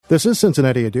This is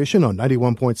Cincinnati Edition on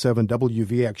 91.7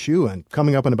 WVXU, and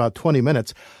coming up in about 20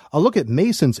 minutes, a look at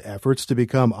Mason's efforts to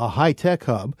become a high-tech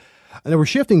hub. And we're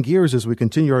shifting gears as we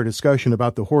continue our discussion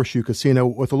about the Horseshoe Casino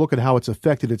with a look at how it's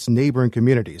affected its neighboring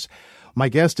communities. My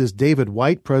guest is David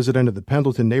White, president of the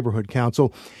Pendleton Neighborhood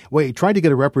Council. We tried to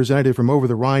get a representative from Over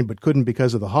the Rhine, but couldn't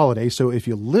because of the holiday. So if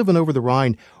you live in Over the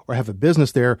Rhine or have a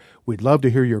business there, we'd love to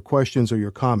hear your questions or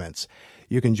your comments.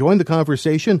 You can join the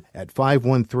conversation at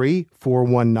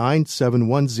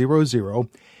 513-419-7100,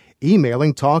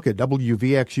 emailing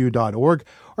talk@wvxu.org,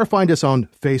 or find us on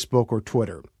Facebook or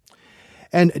Twitter.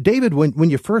 And David, when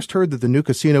you first heard that the new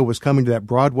casino was coming to that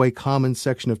Broadway Commons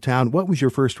section of town, what was your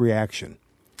first reaction?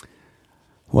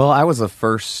 Well, I was the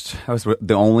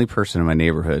only person in my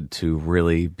neighborhood to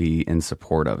really be in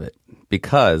support of it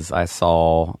because I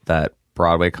saw that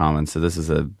Broadway Commons, so this is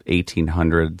a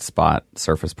 1,800 spot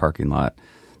surface parking lot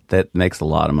that makes a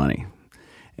lot of money.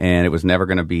 And it was never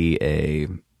going to be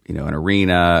an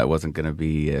arena. It wasn't going to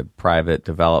be a private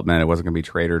development. It wasn't going to be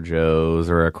Trader Joe's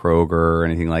or a Kroger or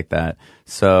anything like that.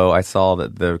 So I saw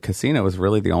that the casino was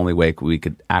really the only way we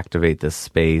could activate this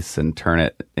space and turn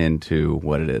it into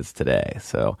what it is today.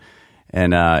 So,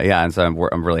 and so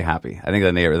I'm really happy. I think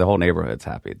the whole neighborhood's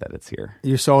happy that it's here.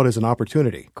 You saw it as an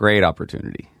opportunity. Great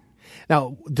opportunity.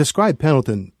 Now, describe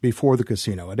Pendleton before the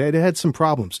casino. It had some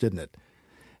problems, didn't it?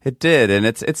 It did, and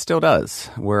it still does.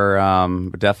 We're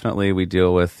definitely we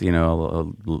deal with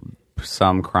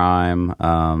some crime,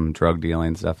 drug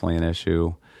dealing is definitely an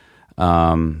issue.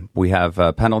 We have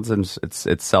Pendleton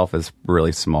itself is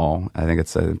really small. I think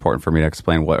it's important for me to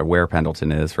explain where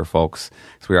Pendleton is for folks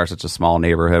because we are such a small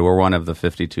neighborhood. We're one of the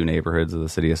 52 neighborhoods of the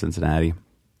city of Cincinnati,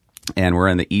 and we're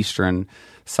in the eastern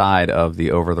side of the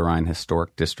Over the Rhine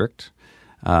Historic District.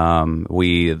 Our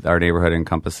neighborhood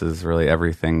encompasses really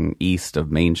everything east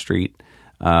of Main Street,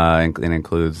 and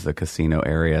includes the casino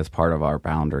area as part of our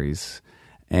boundaries.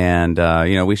 And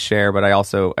we share, but I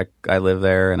live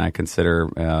there, and I consider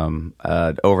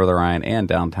Over the Rhine and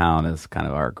downtown as kind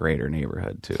of our greater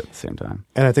neighborhood too at the same time.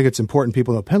 And I think it's important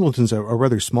people know Pendleton's a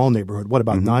rather small neighborhood. What,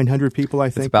 about 900 people? I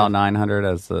think it's about 900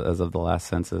 as of the last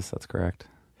census. That's correct.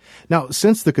 Now,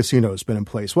 since the casino has been in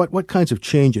place, what kinds of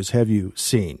changes have you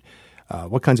seen?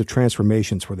 What kinds of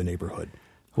transformations for the neighborhood?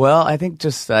 Well, I think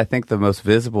the most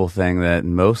visible thing that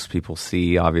most people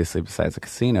see, obviously besides the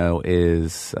casino,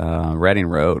 is Reading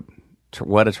Road.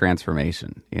 What a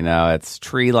transformation! It's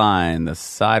tree line. The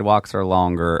sidewalks are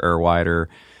longer or wider.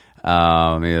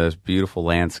 There's beautiful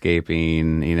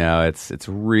landscaping. It's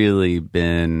really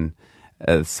been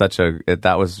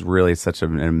that was really such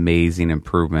an amazing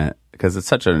improvement because it's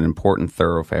such an important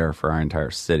thoroughfare for our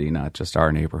entire city, not just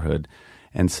our neighborhood.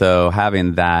 And so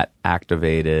having that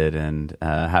activated and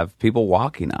have people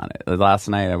walking on it. Last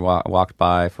night I walked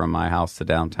by from my house to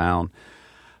downtown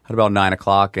at about 9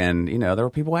 o'clock, and, there were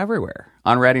people everywhere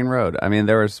on Reading Road. I mean,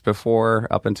 there was before,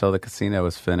 up until the casino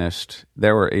was finished,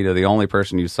 there were, the only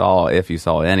person you saw, if you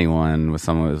saw anyone, was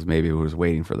someone who was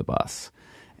waiting for the bus.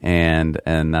 And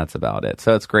that's about it.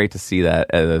 So it's great to see that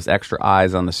those extra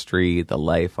eyes on the street, the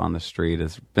life on the street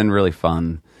has been really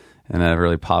fun. And a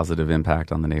really positive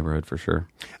impact on the neighborhood for sure.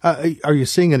 Are you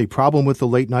seeing any problem with the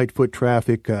late night foot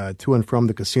traffic to and from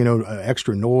the casino,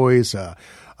 extra noise,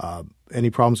 any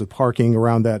problems with parking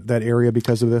around that area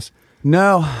because of this?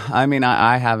 No. I mean,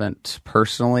 I haven't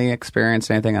personally experienced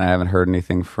anything, and I haven't heard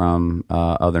anything from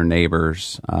other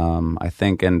neighbors. I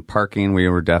think in parking, we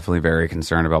were definitely very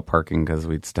concerned about parking because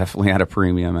we definitely had a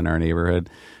premium in our neighborhood.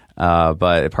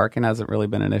 But parking hasn't really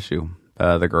been an issue.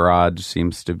 The garage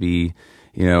seems to be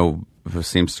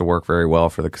seems to work very well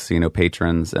for the casino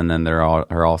patrons. And then there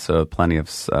are also plenty of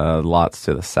lots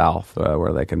to the south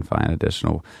where they can find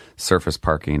additional surface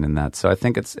parking and that. So I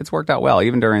think it's worked out well,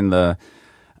 even during the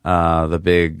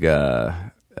big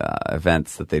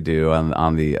events that they do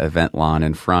on the event lawn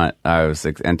in front. I was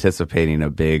anticipating a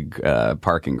big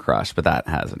parking crush, but that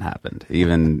hasn't happened.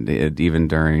 Even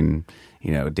during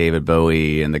David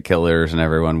Bowie and the Killers and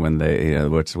everyone when they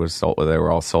which was sold, they were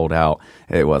all sold out.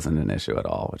 It wasn't an issue at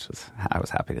all, I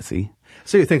was happy to see.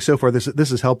 So you think so far this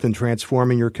has helped in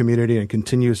transforming your community and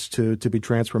continues to be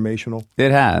transformational?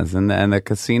 It has, and the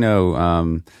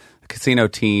casino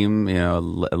team,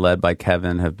 led by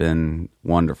Kevin, have been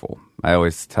wonderful. I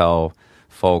always tell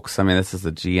folks, this is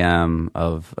the GM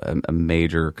of a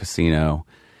major casino,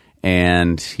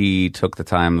 and he took the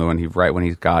time when he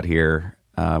got here.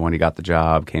 When he got the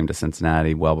job, came to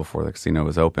Cincinnati well before the casino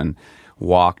was open,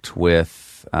 walked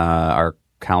with our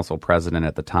council president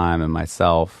at the time and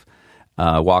myself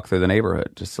walk through the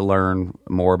neighborhood just to learn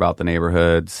more about the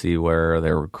neighborhood, see where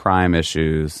there were crime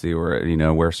issues, see where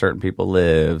where certain people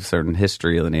live, certain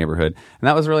history of the neighborhood, and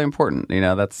that was really important.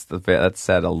 That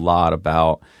said a lot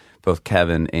about both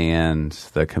Kevin and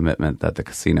the commitment that the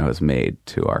casino has made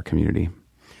to our community.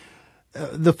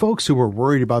 The folks who were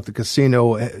worried about the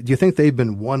casino, do you think they've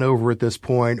been won over at this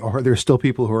point, or are there still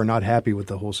people who are not happy with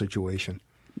the whole situation?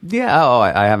 Yeah,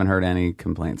 I haven't heard any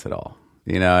complaints at all.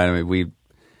 We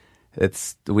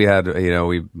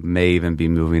may even be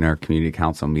moving our community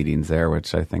council meetings there,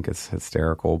 which I think is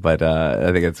hysterical. But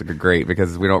I think it's great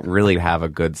because we don't really have a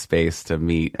good space to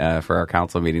meet for our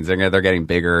council meetings. They're getting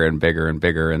bigger and bigger and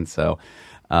bigger, and so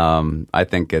I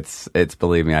think it's.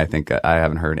 Believe me, I think I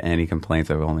haven't heard any complaints.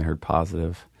 I've only heard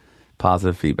positive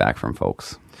feedback from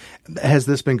folks. Has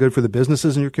this been good for the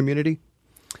businesses in your community?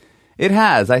 It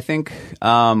has. I think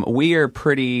we are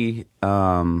pretty.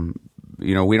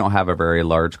 We don't have a very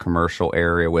large commercial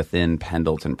area within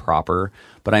Pendleton proper,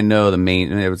 but I know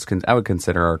I would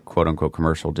consider our quote unquote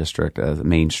commercial district as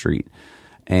Main Street,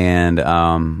 and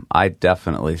I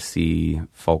definitely see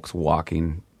folks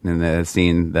walking and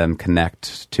seeing them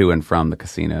connect to and from the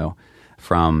casino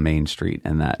from Main Street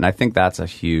and I think that's a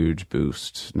huge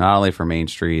boost, not only for Main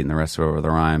Street and the rest of Over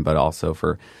the Rhine, but also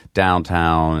for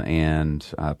downtown and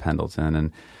Pendleton.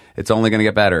 And it's only going to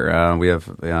get better. We have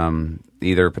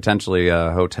either potentially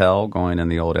a hotel going in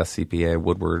the old SCPA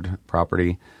Woodward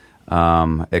property.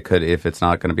 It could, if it's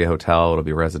not going to be a hotel, it'll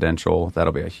be residential.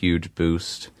 That'll be a huge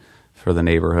boost for the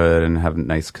neighborhood and have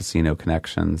nice casino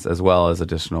connections, as well as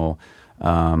additional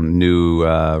new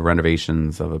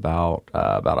renovations of about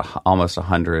almost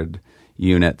 100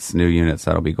 new units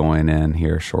that'll be going in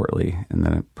here shortly, and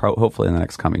then hopefully in the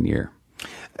next coming year.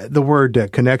 The word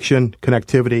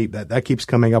connectivity, that keeps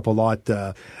coming up a lot.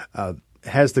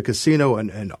 Has the casino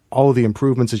and all of the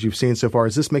improvements as you've seen so far,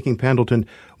 is this making Pendleton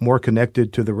more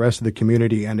connected to the rest of the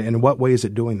community, and in what way is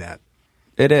it doing that?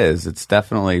 It is. It's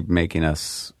definitely making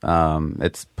us.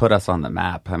 It's put us on the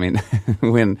map. I mean,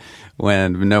 when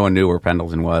no one knew where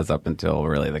Pendleton was up until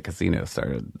really the casino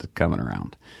started coming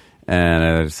around, and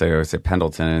I would say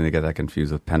Pendleton, and they get that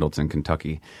confused with Pendleton,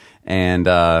 Kentucky. And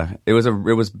it was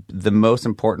the most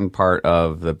important part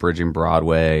of the Bridging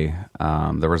Broadway.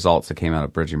 The results that came out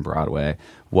of Bridging Broadway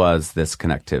was this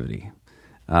connectivity.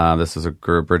 This is a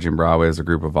group. Bridging Broadway is a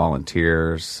group of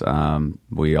volunteers.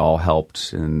 We all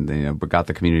helped and we got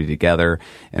the community together,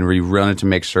 and we wanted to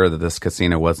make sure that this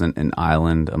casino wasn't an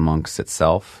island amongst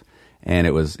itself, and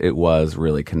it was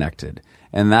really connected.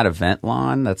 And that event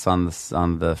lawn that's on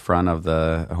the front of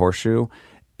the Horseshoe.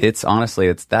 That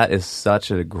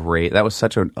was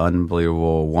such an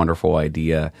unbelievable, wonderful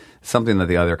idea. Something that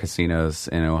the other casinos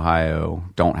in Ohio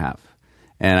don't have.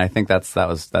 And I think that's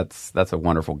a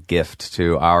wonderful gift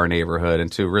to our neighborhood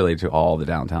and to all the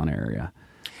downtown area.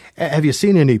 Have you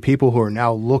seen any people who are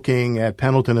now looking at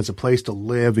Pendleton as a place to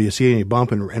live? Do you see any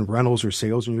bump in rentals or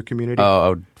sales in your community?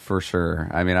 Oh, for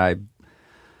sure. I mean,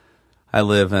 I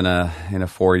live in a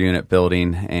 4-unit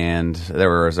building, and there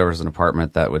was an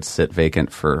apartment that would sit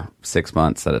vacant for 6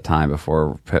 months at a time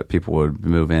before people would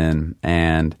move in,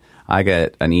 and I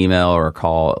get an email or a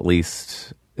call at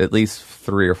least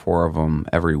 3 or 4 of them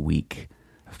every week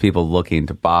of people looking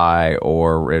to buy,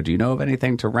 or do you know of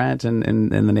anything to rent in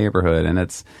the neighborhood? And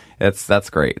that's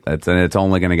great. And it's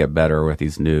only going to get better with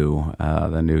these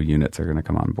the new units are going to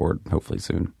come on board hopefully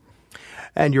soon.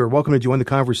 And you're welcome to join the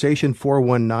conversation,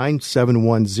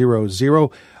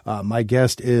 419-7100. My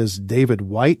guest is David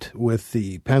White with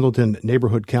the Pendleton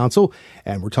Neighborhood Council,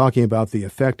 and we're talking about the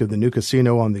effect of the new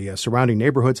casino on the surrounding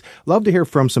neighborhoods. Love to hear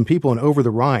from some people in Over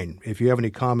the Rhine, if you have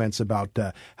any comments about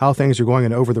how things are going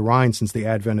in Over the Rhine since the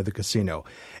advent of the casino.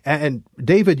 And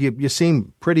David, you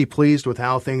seem pretty pleased with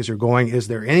how things are going. Is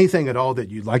there anything at all that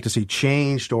you'd like to see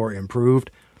changed or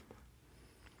improved?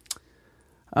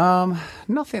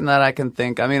 Nothing that I can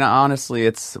think. I mean,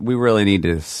 honestly, we really need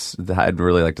to. I'd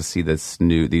really like to see these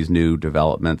new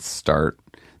developments start.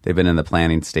 They've been in the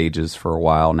planning stages for a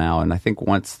while now, and I think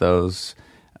once those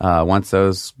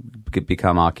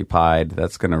become occupied,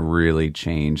 that's going to really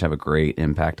have a great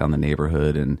impact on the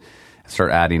neighborhood, and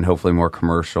start adding hopefully more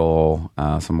commercial,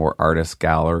 some more artist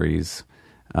galleries.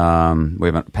 We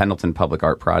have a Pendleton Public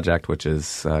Art Project, which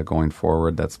is going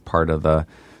forward. That's part of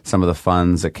some of the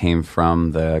funds that came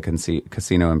from the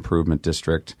Casino Improvement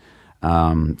District.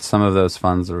 Some of those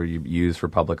funds are used for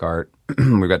public art.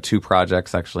 We've got 2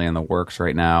 projects actually in the works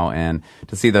right now, and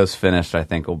to see those finished, I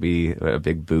think will be a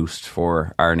big boost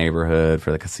for our neighborhood,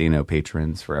 for the casino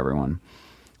patrons, for everyone.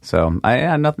 So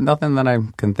nothing that I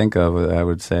can think of, I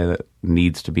would say, that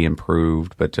needs to be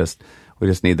improved, but we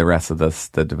just need the rest of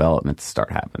the development to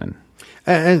start happening.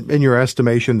 And in your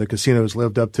estimation, the casino has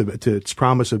lived up to its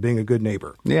promise of being a good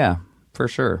neighbor. Yeah, for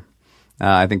sure.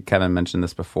 I think Kevin mentioned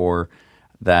this before,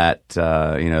 that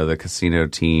the casino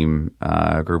team,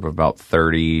 a group of about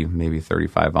 30, maybe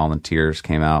 35 volunteers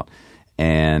came out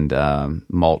and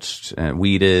mulched,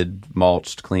 weeded,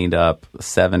 mulched, cleaned up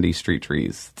 70 street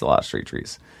trees. It's a lot of street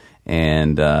trees.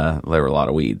 And there were a lot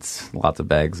of weeds, lots of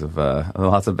bags of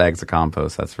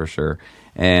compost, that's for sure.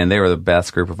 And they were the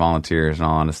best group of volunteers. In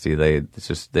all honesty, I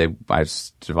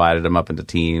just divided them up into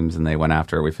teams, and they went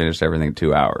after it. We finished everything in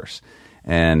 2 hours,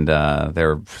 and they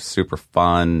were super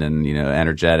fun and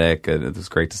energetic. It was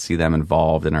great to see them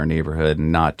involved in our neighborhood,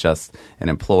 and not just an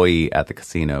employee at the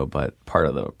casino, but part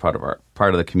of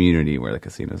the community where the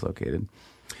casino is located.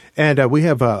 And we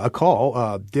have a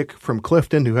call, Dick from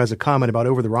Clifton, who has a comment about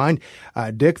Over the Rhine.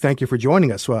 Dick, thank you for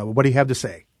joining us. What do you have to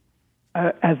say?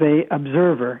 As a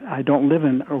observer, I don't live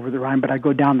in Over the Rhine, but I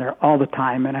go down there all the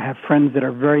time, and I have friends that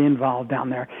are very involved down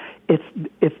there.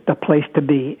 It's the place to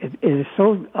be. It is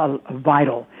so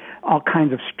vital. All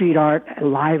kinds of street art,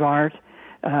 live art,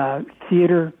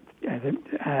 theater,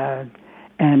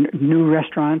 and new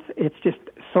restaurants. It's just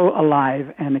so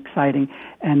alive and exciting,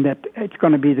 and that it's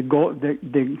going to be the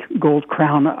gold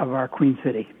crown of our Queen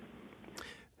City.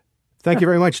 Thank you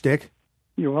very much, Dick.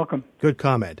 You're welcome. Good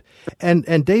comment.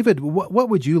 And David, what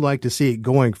would you like to see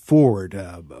going forward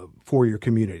for your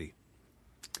community?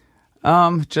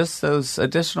 Just those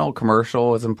additional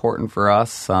commercial is important for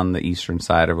us on the eastern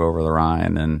side of Over the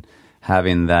Rhine, and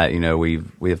having that,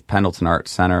 we have Pendleton Art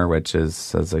Center, which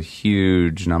has a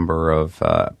huge number of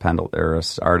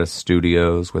artist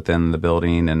studios within the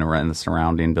building and around the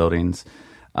surrounding buildings.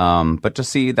 But to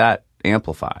see that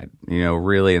amplified,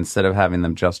 really, instead of having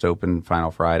them just open Final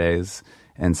Fridays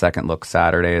and Second Look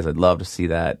Saturdays, I'd love to see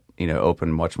that,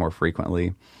 open much more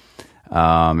frequently.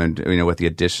 And with the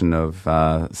addition of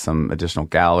some additional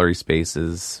gallery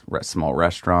spaces, small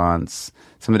restaurants,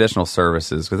 some additional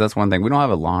services, because that's one thing. We don't have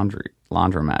a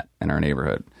laundromat in our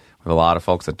neighborhood. We have a lot of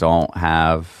folks that don't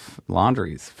have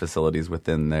laundries facilities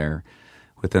within their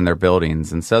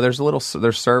buildings, and so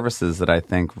there's services that I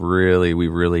think we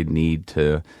really need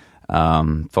to.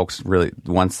 Folks really,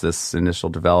 once this initial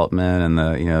development and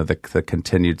the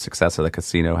continued success of the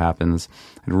casino happens,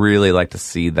 I'd really like to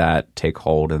see that take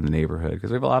hold in the neighborhood,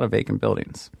 because we have a lot of vacant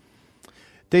buildings.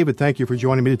 David, thank you for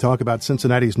joining me to talk about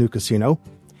Cincinnati's new casino.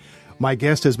 My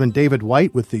guest has been David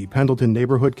White with the Pendleton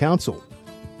Neighborhood Council.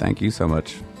 Thank you so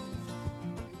much.